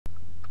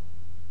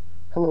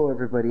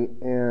everybody,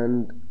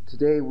 and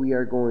today we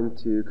are going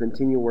to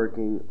continue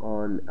working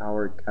on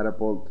our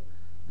Catapult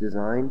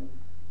design.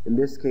 In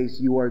this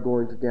case, you are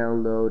going to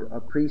download a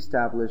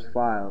pre-established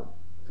file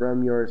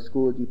from your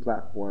Schoology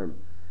platform.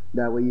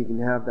 That way you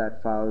can have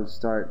that file and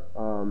start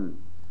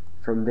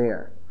from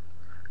there.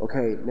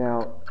 Okay,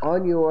 now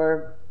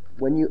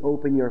when you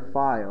open your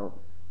file,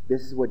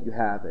 this is what you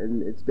have,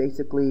 and it's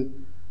basically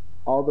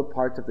all the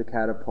parts of the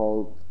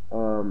Catapult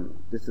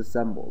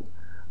disassembled.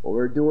 What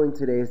we're doing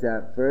today is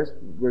that first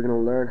we're going to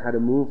learn how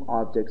to move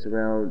objects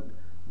around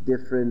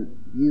different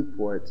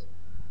viewports,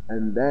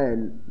 and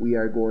then we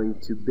are going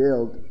to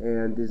build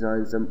and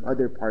design some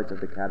other parts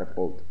of the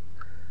Catapult.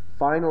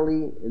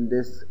 Finally, in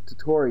this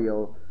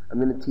tutorial,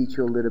 I'm going to teach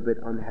you a little bit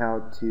on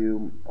how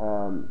to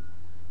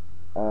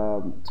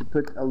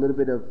put a little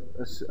bit of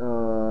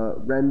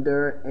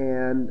render,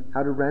 and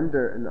how to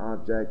render an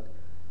object,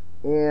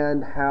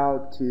 and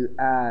how to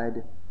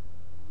add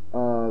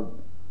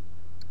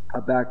a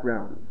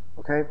background.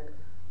 Okay,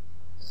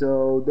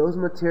 so those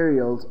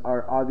materials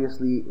are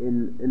obviously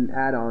in an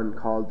add-on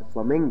called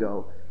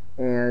Flamingo,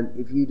 and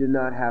if you do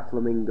not have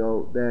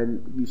Flamingo,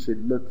 then you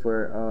should look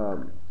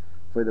for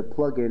the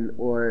plugin,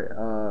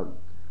 or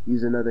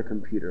use another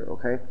computer,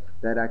 okay,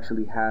 that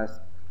actually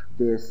has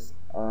this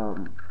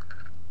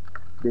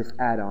this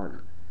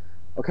add-on.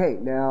 Okay,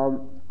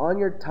 now on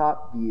your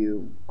top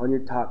view,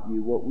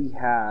 what we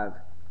have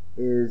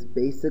is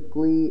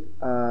basically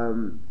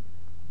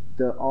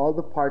all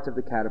the parts of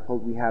the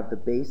Catapult. We have the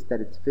base, that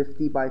it's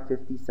 50 by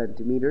 50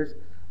 centimeters.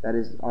 That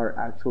is our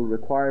actual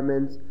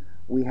requirements.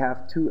 We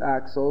have 2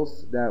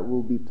 axles that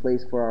will be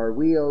placed for our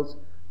wheels.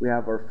 We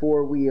have our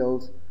 4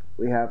 wheels.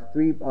 We have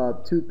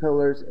 2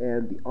 pillars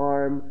and the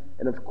arm,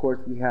 and of course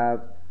we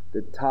have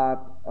the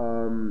top,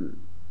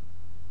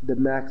 the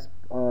max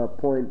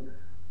point,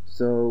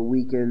 so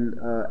we can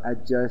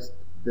adjust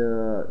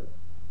the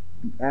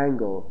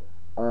angle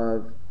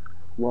of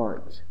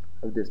launch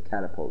of this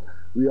Catapult.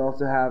 We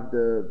also have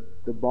the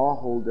ball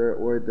holder,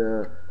 or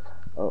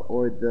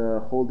the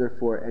holder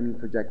for any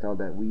projectile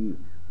that we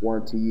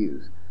want to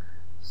use.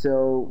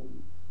 So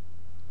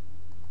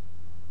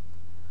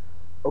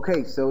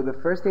okay, so the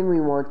first thing we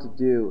want to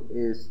do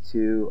is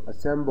to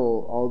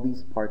assemble all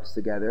these parts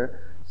together.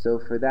 So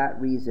for that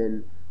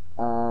reason,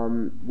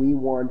 we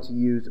want to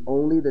use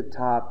only the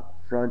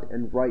top, front,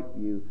 and right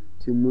view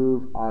to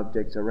move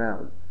objects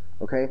around.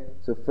 Okay,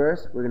 so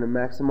first we're going to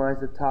maximize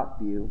the top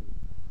view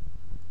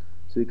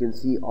so we can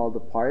see all the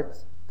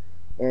parts,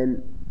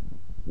 and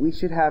we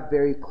should have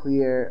very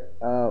clear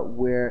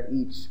where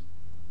each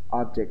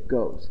object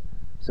goes.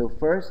 So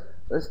first,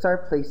 let's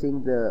start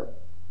placing the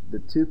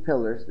 2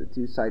 pillars, the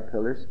 2 side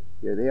pillars.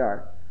 Here they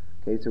are.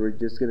 Okay, so we're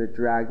just going to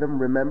drag them.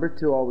 Remember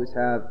to always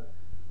have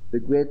the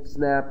grid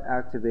snap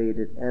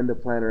activated and the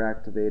planner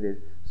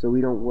activated, so we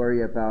don't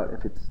worry about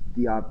if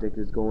the object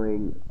is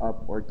going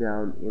up or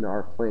down in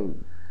our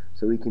plane.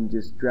 So we can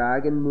just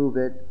drag and move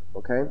it.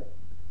 Okay.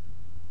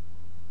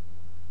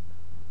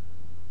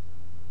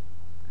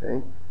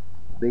 Okay,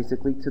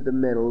 basically to the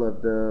middle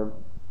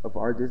of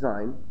our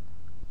design.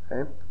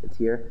 Okay, it's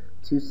here,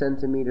 2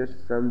 centimeters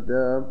from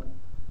the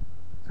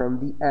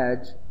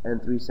edge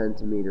and 3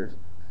 centimeters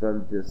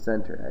from the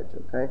center edge.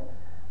 Okay,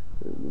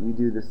 we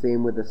do the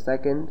same with the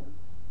second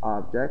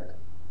object.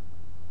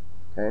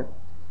 Okay,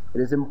 it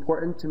is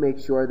important to make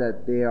sure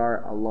that they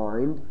are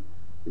aligned.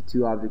 The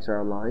 2 objects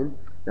are aligned.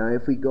 Now,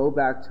 if we go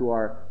back to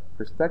our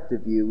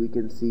perspective view, we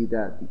can see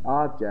that the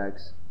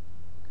objects,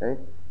 okay,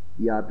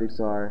 the objects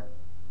are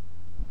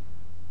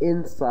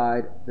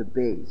inside the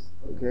base.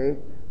 Okay,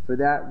 for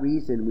that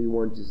reason we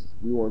want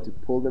to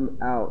pull them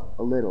out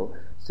a little.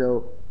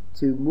 So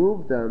to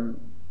move them,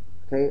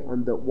 okay,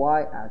 on the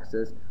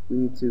y-axis, we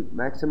need to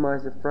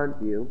maximize the front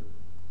view.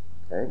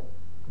 Okay,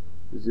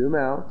 zoom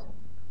out,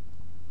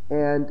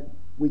 and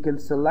we can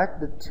select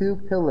the 2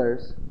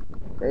 pillars.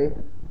 Okay,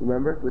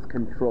 remember, with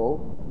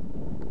control,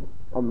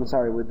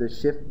 with the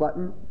shift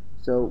button.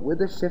 So with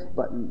the shift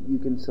button you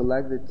can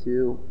select the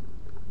 2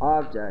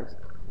 objects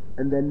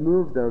and then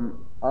move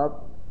them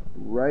up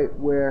right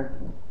where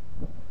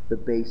the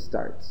base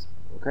starts.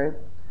 Okay,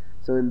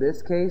 so in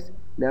this case,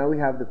 now we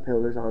have the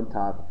pillars on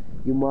top.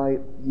 You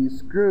might use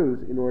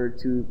screws in order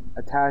to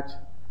attach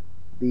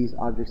these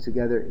objects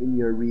together in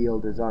your real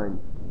design.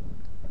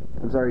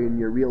 In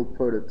your real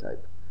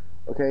prototype.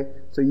 Okay,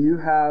 so you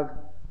have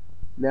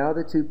now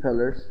the 2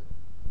 pillars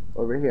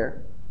over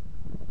here.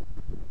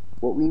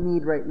 What we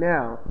need right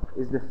now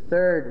is the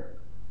third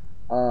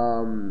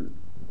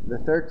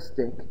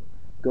stick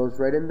goes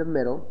right in the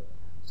middle.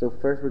 So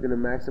first we're going to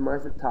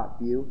maximize the top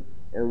view,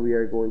 and we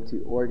are going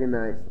to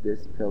organize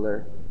this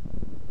pillar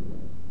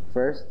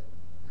first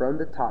from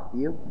the top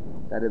view,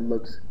 that it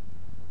looks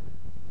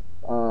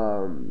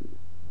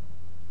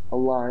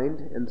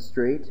aligned and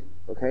straight.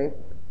 Okay,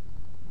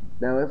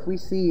 now if we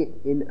see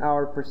in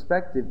our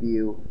perspective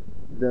view,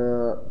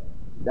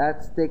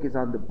 that stick is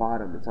on the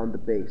bottom, it's on the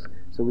base,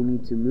 so we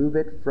need to move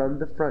it from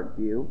the front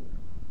view.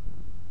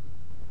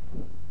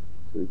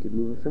 So we can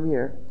move it from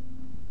here.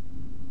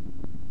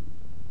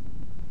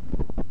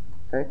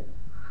 Okay,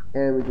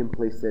 and we can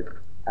place it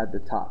at the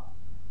top.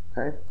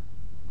 Okay.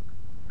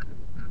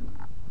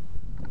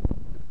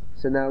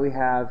 So now we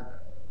have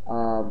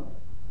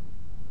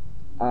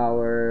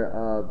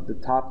the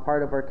top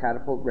part of our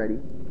catapult ready.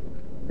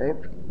 Okay.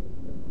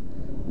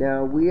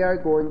 Now we are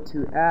going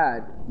to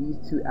add these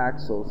two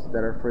axles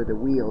that are for the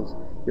wheels.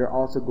 You're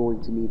also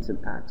going to need some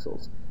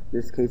axles. In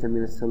this case, I'm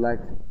going to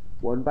select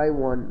one by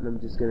one, and I'm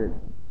just going to,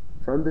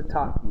 from the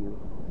top view,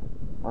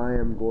 I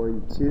am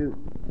going to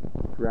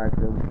drag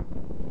them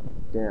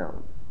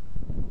down.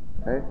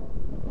 Okay.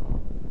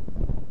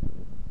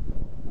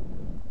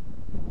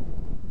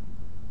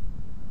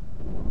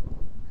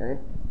 Okay.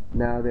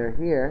 Now they're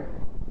here,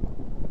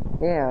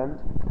 and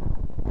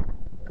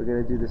we're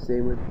going to do the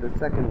same with the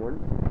second one.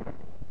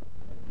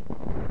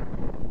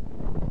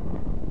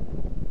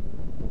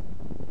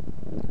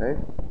 Okay.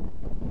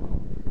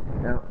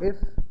 Now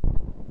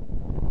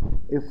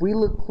if we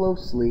look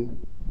closely,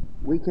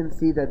 we can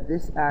see that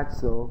this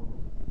axle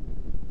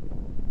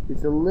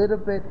is a little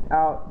bit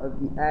out of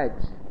the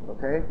edge.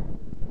 Okay.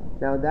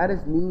 Now that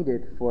is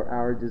needed for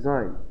our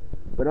design,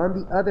 but on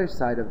the other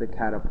side of the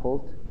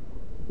catapult,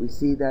 we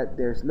see that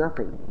there's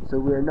nothing, so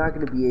we're not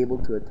going to be able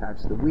to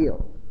attach the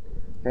wheel.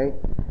 Okay,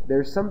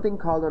 there's something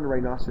called on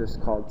rhinoceros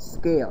called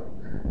scale.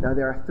 Now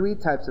there are three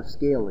types of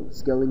scaling: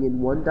 scaling in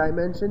 1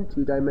 dimension,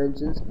 2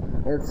 dimensions,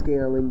 and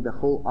scaling the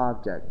whole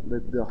object,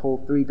 the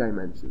whole 3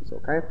 dimensions.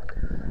 Okay,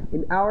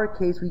 in our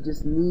case, we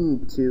just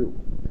need to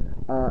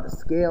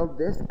scale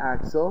this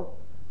axle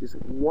just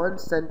 1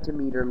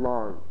 centimeter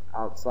long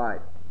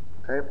outside.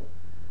 Okay,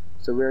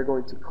 so we're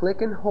going to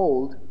click and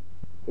hold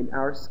in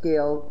our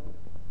scale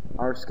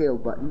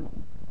button,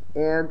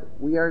 and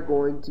we are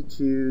going to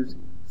choose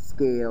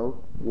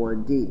scale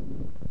 1D.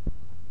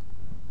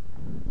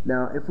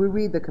 Now if we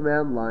read the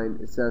command line,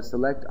 it says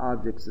select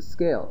objects to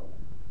scale.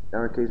 In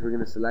our case, we're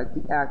going to select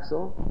the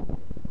axle.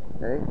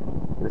 Okay,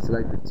 we're going to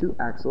select the 2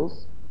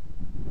 axles.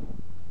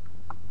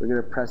 We're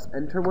going to press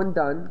enter when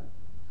done,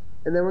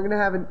 and then we're going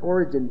to have an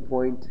origin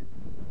point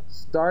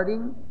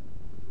starting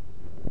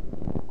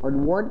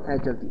on one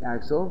edge of the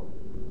axle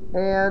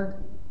and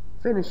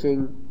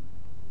finishing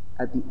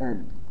at the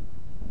end.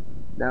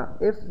 Now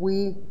if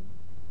we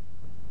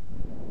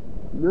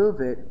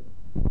move it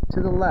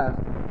to the left,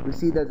 we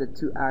see that the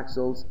 2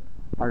 axles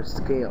are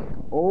scaled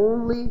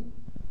only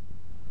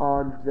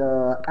on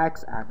the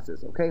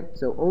x-axis. Okay,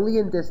 so only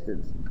in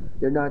distance.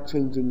 They're not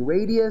changing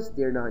radius,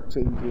 they're not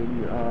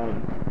changing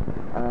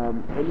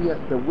any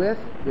of the width,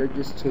 they're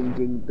just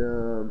changing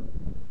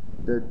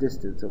the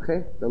distance.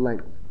 Okay, the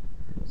length.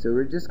 So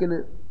we're just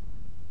gonna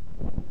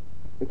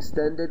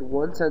extend it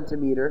 1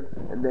 centimeter,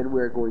 and then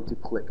we're going to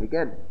click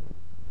again.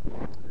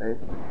 Okay,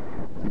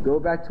 if we go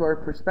back to our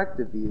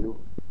perspective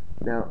view,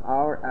 now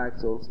our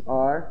axles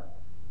are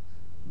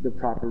the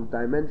proper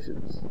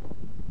dimensions.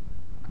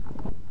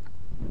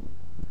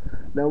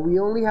 Now we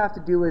only have to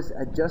do is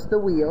adjust the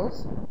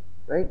wheels,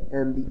 right,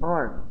 and the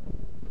arm.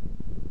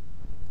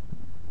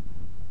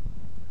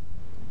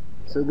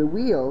 So the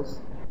wheels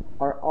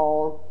are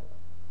all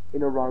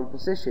in a wrong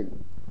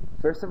position.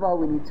 First of all,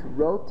 we need to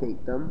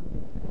rotate them,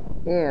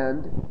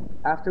 and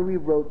after we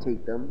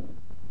rotate them,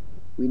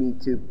 we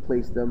need to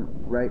place them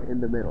right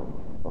in the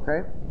middle.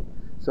 Okay?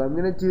 So I'm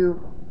gonna do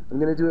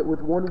it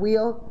with 1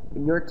 wheel,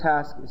 and your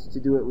task is to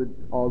do it with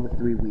all the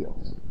 3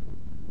 wheels.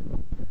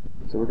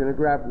 So we're gonna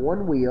grab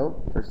 1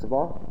 wheel first of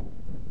all.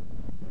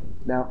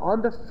 Now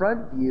on the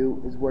front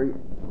view is where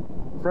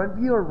front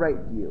view or right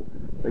view,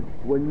 like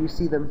when you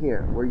see them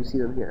here,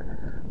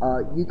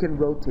 you can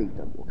rotate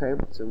them. Okay?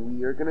 So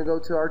we are gonna go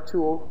to our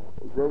tool,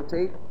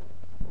 rotate.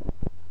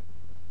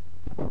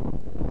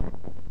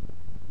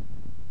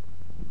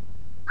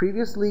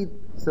 Previously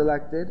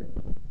selected,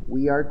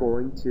 we are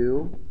going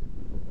to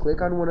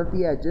click on one of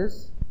the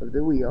edges of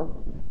the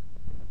wheel,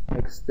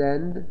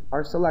 extend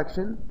our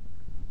selection,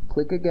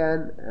 click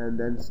again, and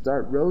then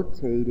start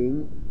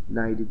rotating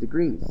 90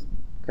 degrees.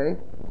 Okay?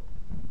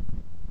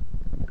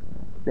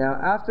 Now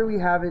after we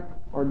have it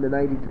on the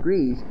 90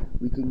 degrees,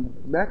 we can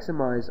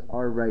maximize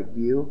our right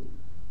view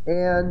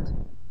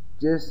and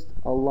just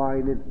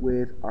align it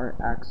with our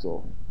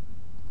axle.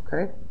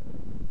 Okay?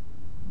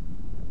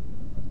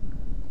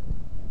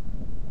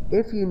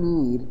 If you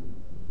need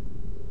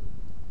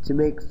to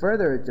make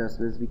further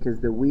adjustments because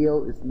the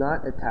wheel is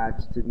not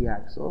attached to the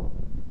axle,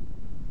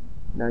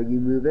 now you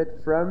move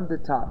it from the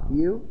top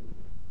view,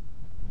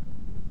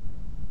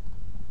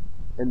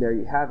 and there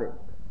you have it.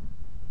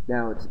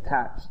 Now it's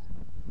attached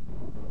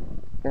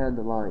and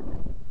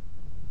aligned.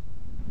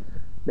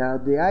 Now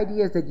the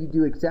idea is that you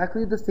do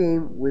exactly the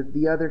same with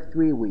the other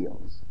 3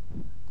 wheels.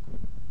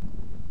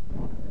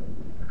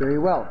 Very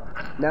well.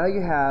 Now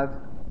you have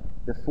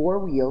the 4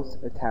 wheels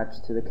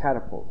attached to the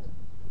catapult.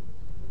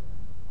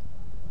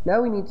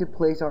 Now we need to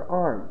place our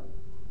arm.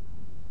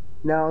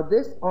 Now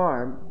this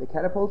arm, the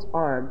catapult's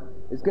arm,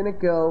 is going to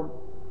go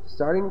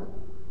starting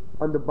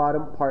on the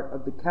bottom part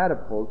of the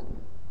catapult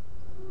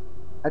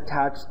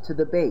attached to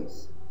the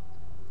base.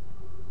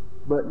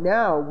 But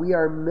now we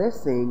are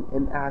missing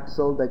an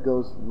axle that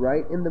goes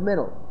right in the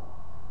middle.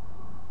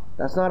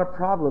 That's not a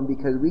problem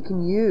because we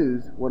can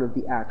use one of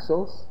the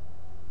axles.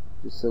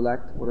 Just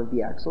select one of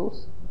the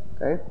axles,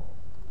 okay?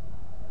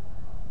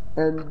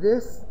 And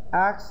this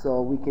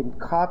axle, we can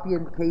copy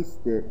and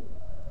paste it.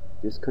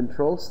 Just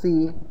Control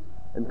C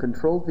and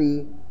Control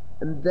V,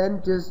 and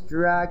then just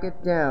drag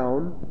it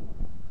down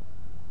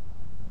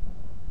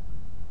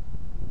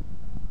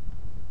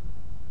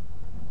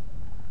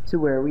to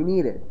where we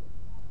need it.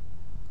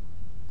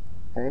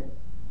 Okay?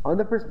 On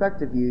the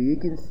perspective view, you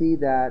can see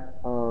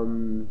that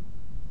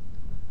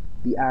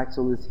the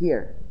axle is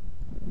here.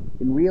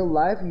 In real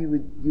life, you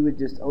would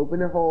just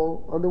open a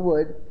hole on the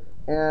wood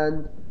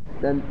and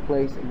then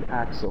place an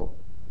axle.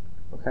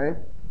 Okay?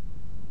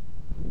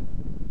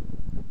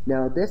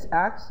 Now this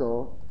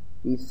axle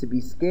needs to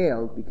be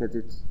scaled because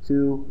it's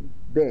too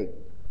big.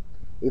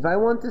 If I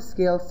want to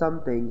scale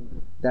something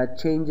that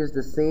changes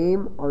the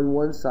same on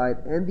one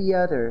side and the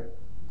other,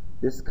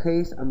 this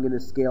case I'm going to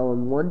scale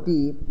on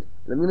 1D, and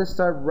I'm going to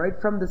start right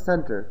from the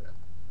center.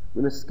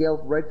 I'm going to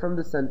scale right from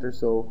the center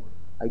so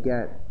I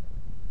get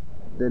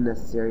the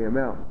necessary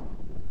amount.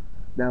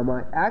 Now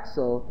my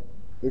axle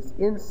is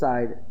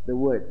inside the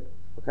wood.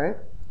 Okay?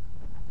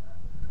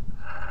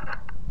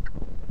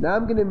 Now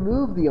I'm going to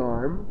move the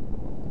arm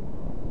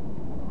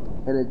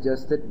and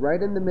adjust it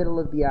right in the middle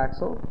of the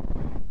axle.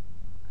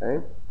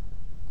 Okay?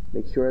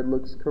 Make sure it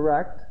looks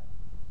correct.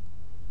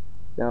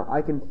 Now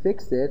I can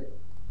fix it.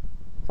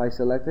 If I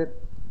select it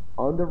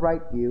on the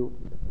right view,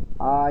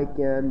 I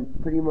can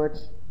pretty much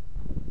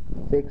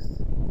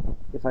fix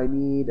if I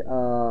need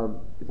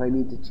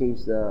to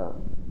change the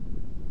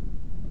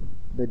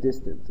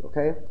distance.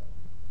 Okay?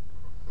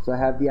 So I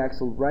have the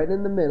axle right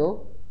in the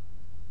middle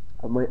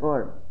of my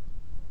arm.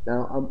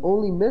 Now I'm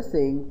only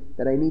missing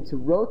that I need to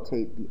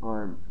rotate the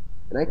arm,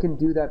 and I can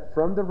do that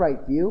from the right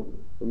view.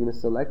 I'm going to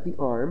select the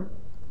arm.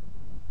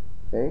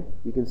 Okay,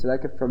 you can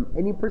select it from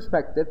any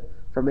perspective,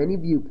 from any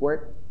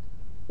viewport,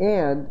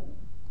 and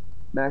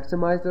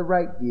maximize the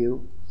right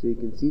view so you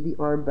can see the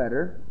arm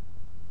better.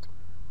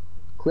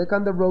 Click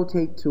on the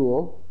rotate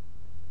tool.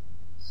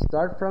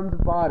 Start from the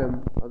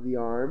bottom of the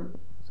arm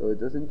so it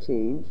doesn't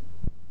change.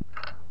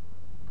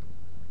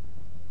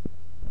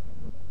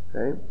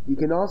 Okay, you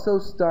can also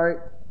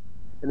start,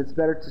 and it's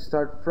better to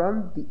start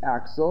from the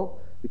axle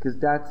because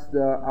that's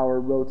our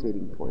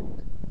rotating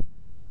point.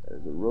 That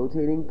is a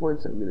rotating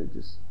point, so I'm going to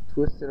just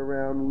twist it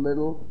around a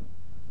little,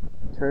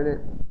 turn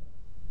it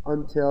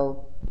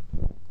until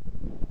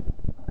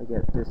I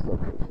get this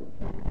location.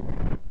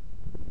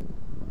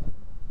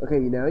 Okay,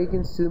 now you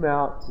can zoom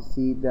out to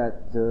see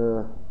that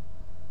the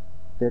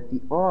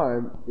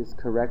arm is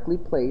correctly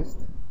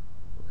placed.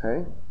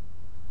 Okay,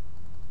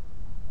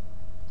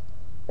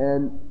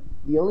 and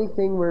the only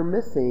thing we're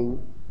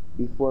missing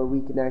before we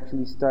can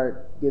actually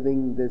start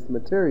giving this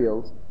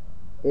materials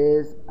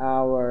is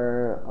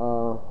our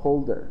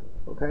holder.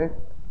 Okay,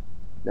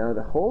 now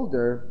the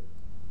holder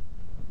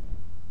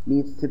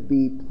needs to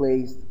be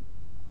placed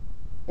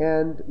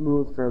and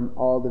moved from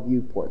all the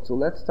viewports. So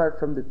let's start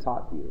from the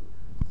top view.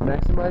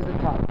 Let's maximize the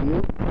top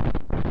view,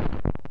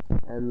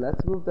 and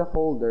let's move the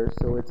holder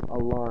so it's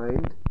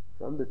aligned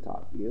from the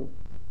top view.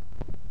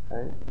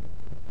 Okay,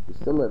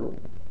 just a little.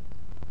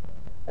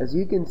 As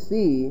you can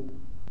see,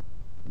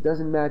 it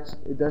doesn't match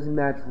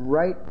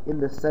right in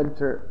the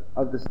center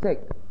of the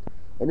stick,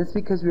 and it's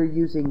because we're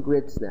using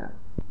grid snap.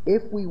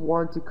 If we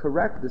want to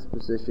correct this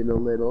position a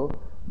little,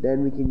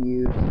 then we can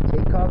use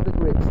take off the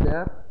grid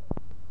snap,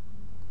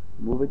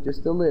 move it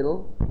just a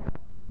little,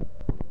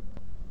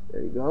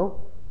 there you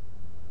go,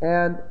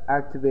 and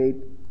activate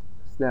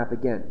snap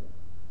again.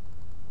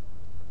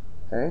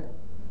 Okay,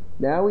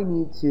 now we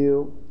need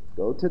to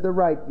go to the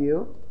right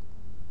view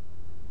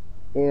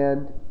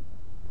and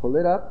pull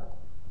it up.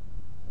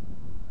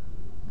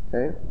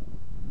 Okay,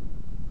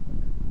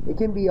 it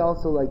can be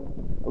also like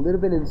a little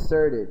bit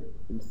inserted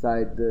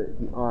inside the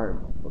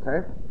arm.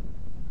 Okay,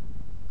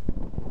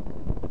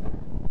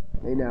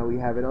 and now we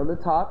have it on the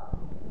top,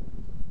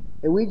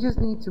 and we just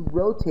need to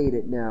rotate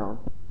it now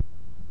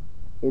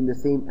in the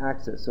same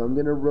axis. So I'm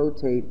going to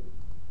rotate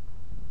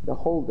the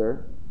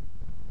holder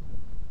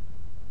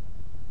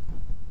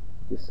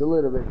just a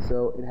little bit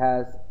so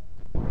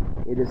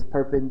it is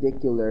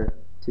perpendicular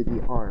to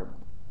the arm.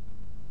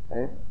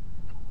 Okay,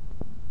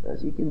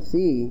 as you can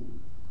see,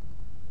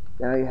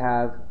 now you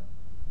have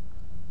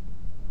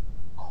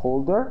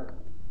holder,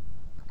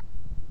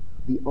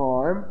 the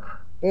arm,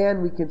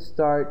 and we can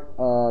start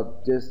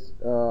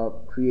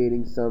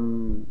creating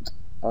some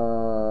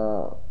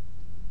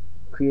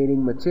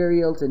creating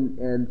materials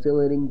and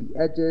filling the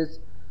edges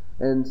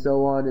and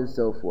so on and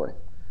so forth.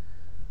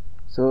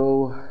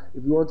 So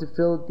if you want to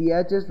fill the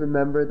edges,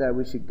 remember that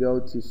we should go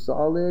to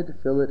solid,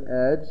 fillet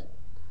edge,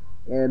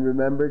 and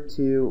remember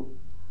to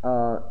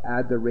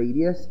add the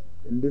radius.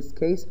 In this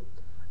case,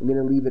 I'm going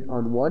to leave it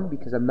on 1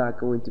 because I'm not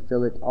going to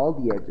fillet all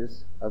the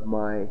edges of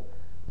my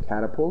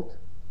catapult.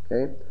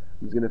 Okay,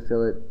 I'm just going to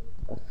fillet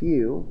a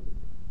few.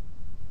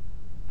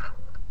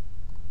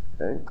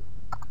 Okay,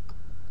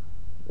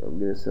 so I'm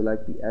going to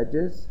select the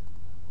edges.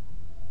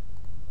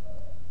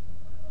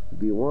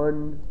 Be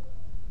 1,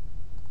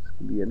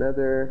 Be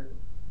another,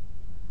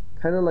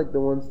 kind of like the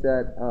ones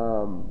that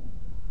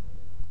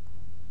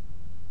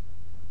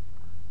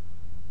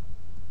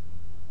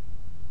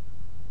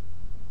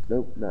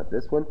nope, not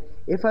this one.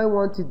 If I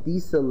want to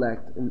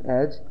deselect an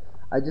edge,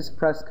 I just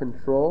press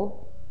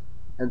Control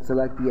and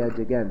select the edge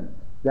again.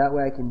 That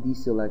way I can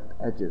deselect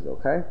edges,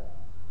 okay?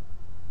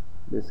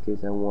 In this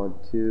case I want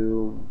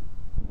to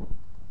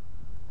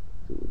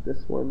do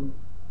this one,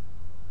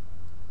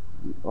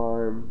 the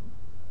arm.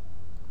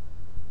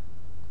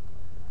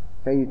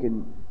 Okay, you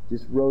can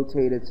just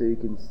rotate it so you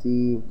can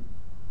see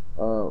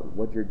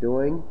what you're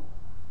doing.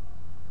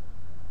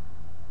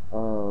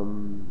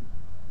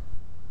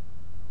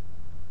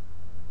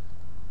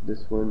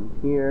 This one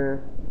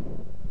here,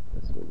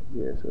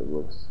 so it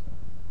looks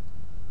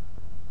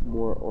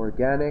more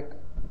organic.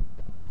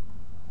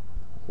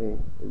 Okay,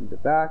 in the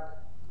back,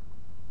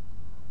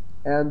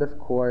 and of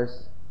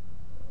course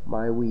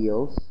my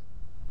wheels,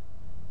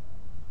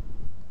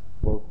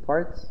 both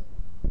parts.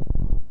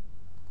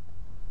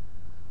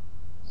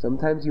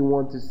 Sometimes you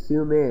want to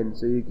zoom in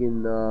so you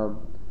can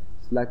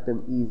select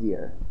them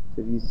easier.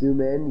 So if you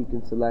zoom in, you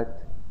can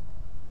select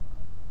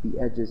the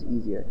edges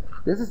easier.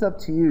 This is up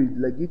to you.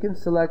 Like, you can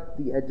select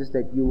the edges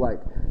that you like.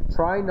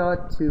 Try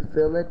not to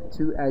fillet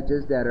two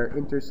edges that are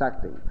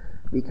intersecting,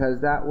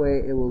 because that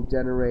way it will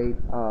generate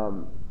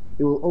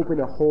it will open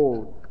a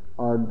hole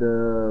on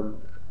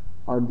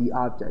the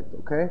object.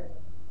 Okay,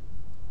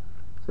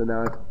 so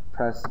now I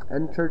press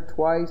enter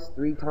twice,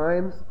 3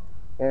 times,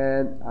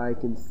 and I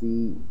can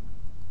see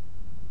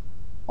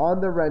on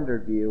the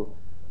rendered view,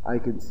 I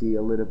can see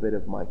a little bit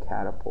of my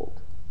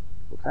catapult.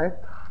 Okay,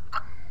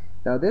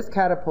 now this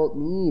catapult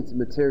needs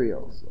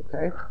materials.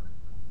 Okay,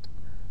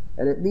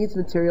 and it needs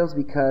materials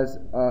because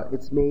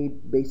it's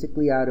made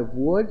basically out of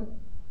wood,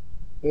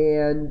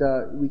 and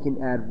we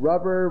can add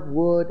rubber,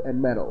 wood,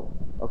 and metal.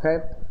 Okay,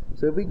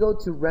 so if we go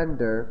to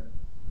render,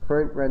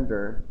 current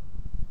render,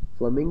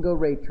 Flamingo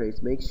Ray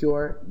Trace, make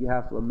sure you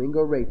have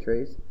Flamingo Ray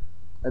Trace,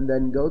 and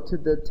then go to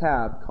the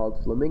tab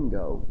called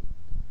Flamingo,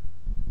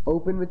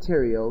 open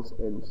materials,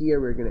 and here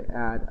we're going to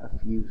add a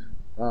few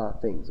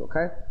things.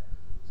 Okay,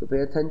 so pay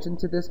attention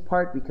to this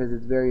part because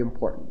it's very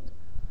important.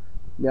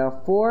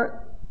 Now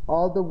for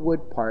all the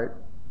wood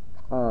part,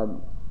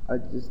 I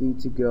just need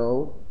to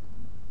go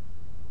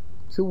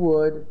to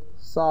wood,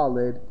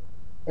 solid,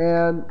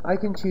 and I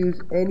can choose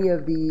any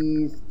of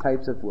these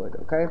types of wood.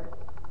 Okay,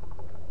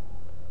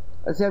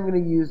 let's say I'm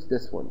going to use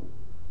this one.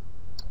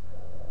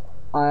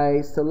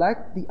 I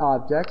select the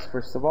objects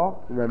first of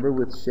all. Remember,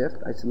 with shift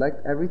I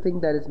select everything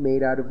that is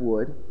made out of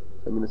wood.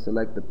 So I'm going to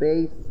select the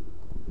base,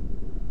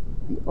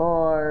 the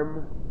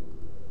arm,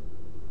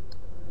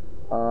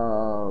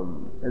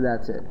 and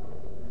that's it.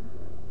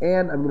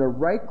 And I'm going to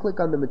right click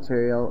on the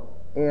material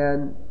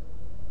and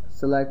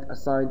select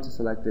assign to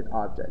selected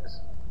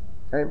objects.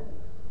 Okay,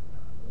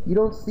 you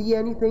don't see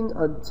anything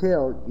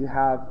until you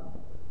have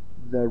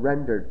the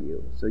rendered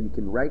view. So you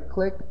can right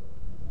click,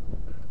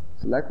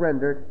 select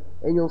rendered,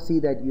 and you'll see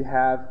that you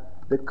have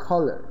the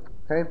color.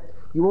 Okay,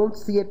 you won't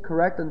see it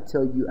correct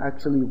until you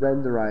actually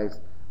renderize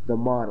the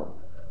model.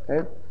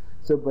 Okay,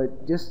 so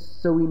but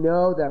just so we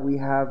know that we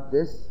have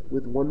this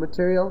with one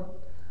material,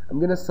 I'm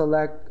gonna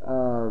select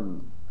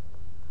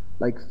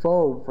like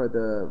foam for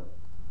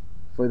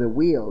the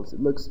wheels. It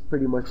looks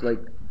pretty much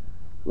like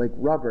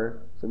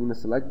rubber, so I'm gonna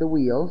select the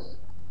wheels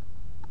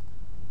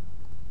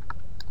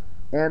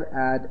and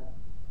add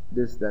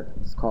this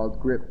that's called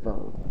grip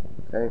foam.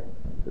 Okay,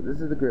 so this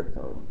is the grip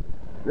foam.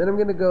 Then I'm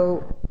going to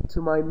go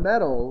to my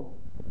metal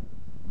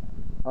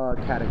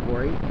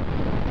category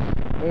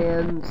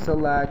and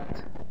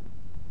select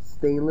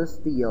stainless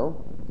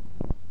steel.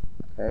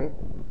 Okay,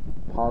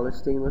 polished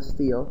stainless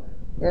steel,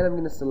 and I'm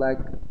going to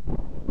select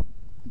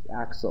the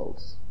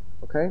axles.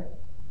 Okay,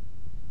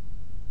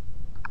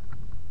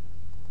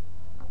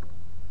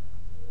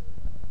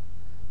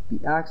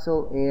 the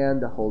axle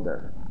and the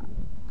holder.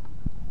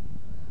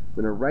 I'm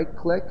going to right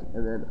click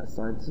and then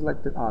assign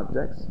selected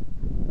objects.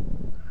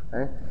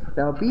 Okay.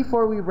 Now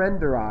before we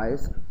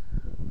renderize,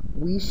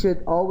 we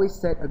should always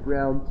set a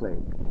ground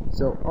plane.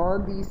 So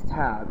on these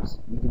tabs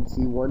you can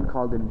see one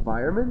called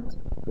environment.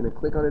 I'm going to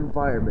click on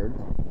environment,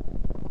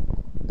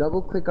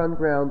 double click on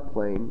ground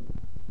plane,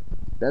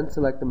 then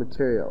select the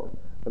material.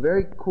 A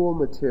very cool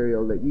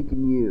material that you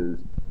can use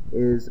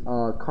is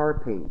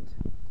car paint.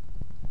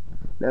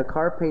 Now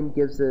car paint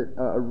gives it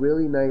a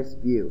really nice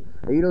view.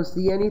 Now you don't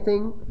see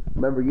anything.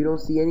 Remember, you don't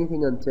see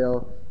anything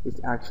until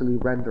it's actually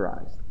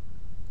renderized.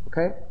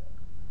 Okay?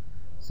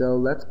 So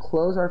let's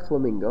close our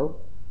flamingo.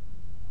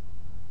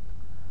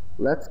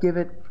 Let's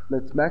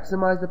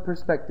maximize the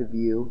perspective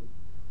view.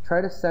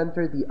 Try to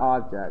center the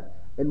object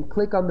and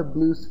click on the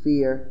blue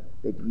sphere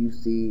that you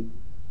see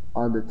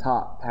on the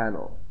top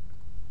panel.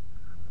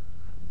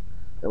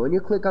 Now when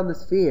you click on the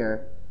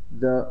sphere,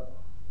 the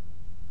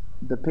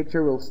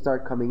picture will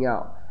start coming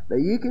out. Now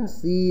you can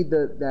see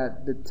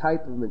the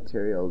type of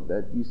material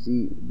that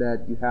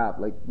you have,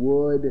 like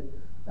wood,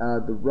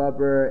 the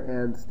rubber,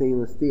 and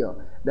stainless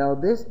steel. Now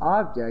this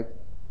object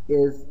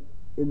is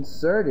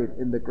inserted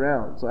in the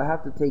ground, so I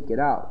have to take it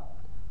out.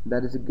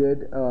 That is a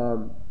good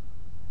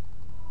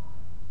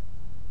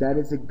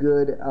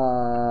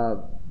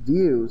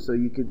view, so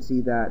you can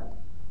see that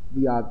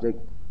the object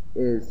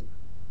is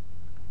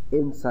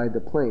inside the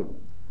plane.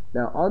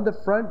 Now on the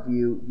front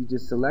view, you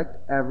just select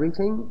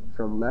everything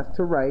from left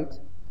to right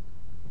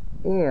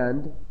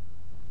and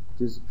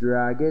just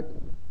drag it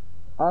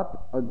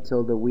up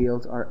until the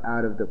wheels are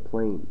out of the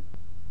plane.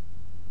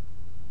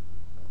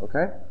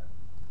 Okay?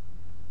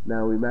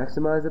 Now we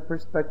maximize the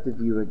perspective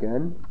view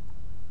again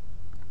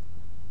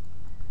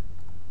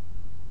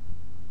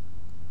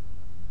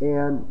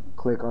and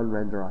click on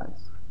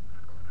renderize.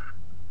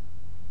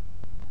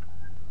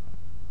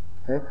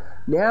 Okay?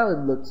 Now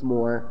it looks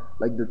more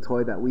like the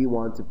toy that we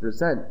want to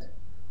present.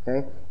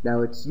 Okay?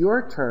 Now it's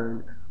your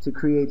turn to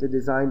create the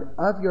design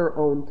of your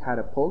own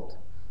catapult.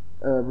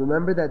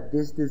 Remember that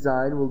this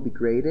design will be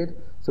graded,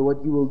 so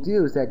what you will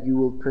do is that you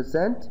will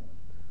present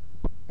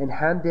and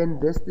hand in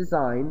this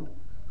design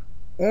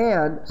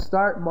and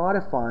start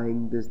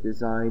modifying this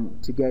design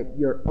to get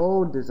your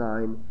own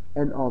design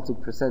and also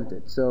present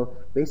it. So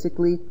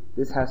basically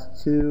this has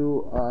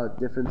two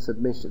different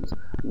submissions.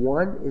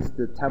 One is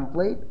the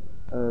template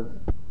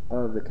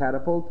of the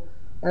catapult,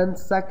 and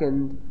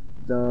second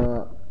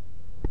the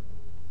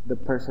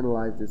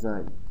personalized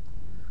design.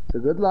 So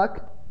good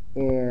luck,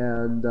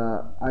 and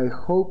I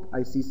hope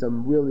I see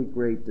some really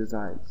great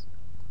designs.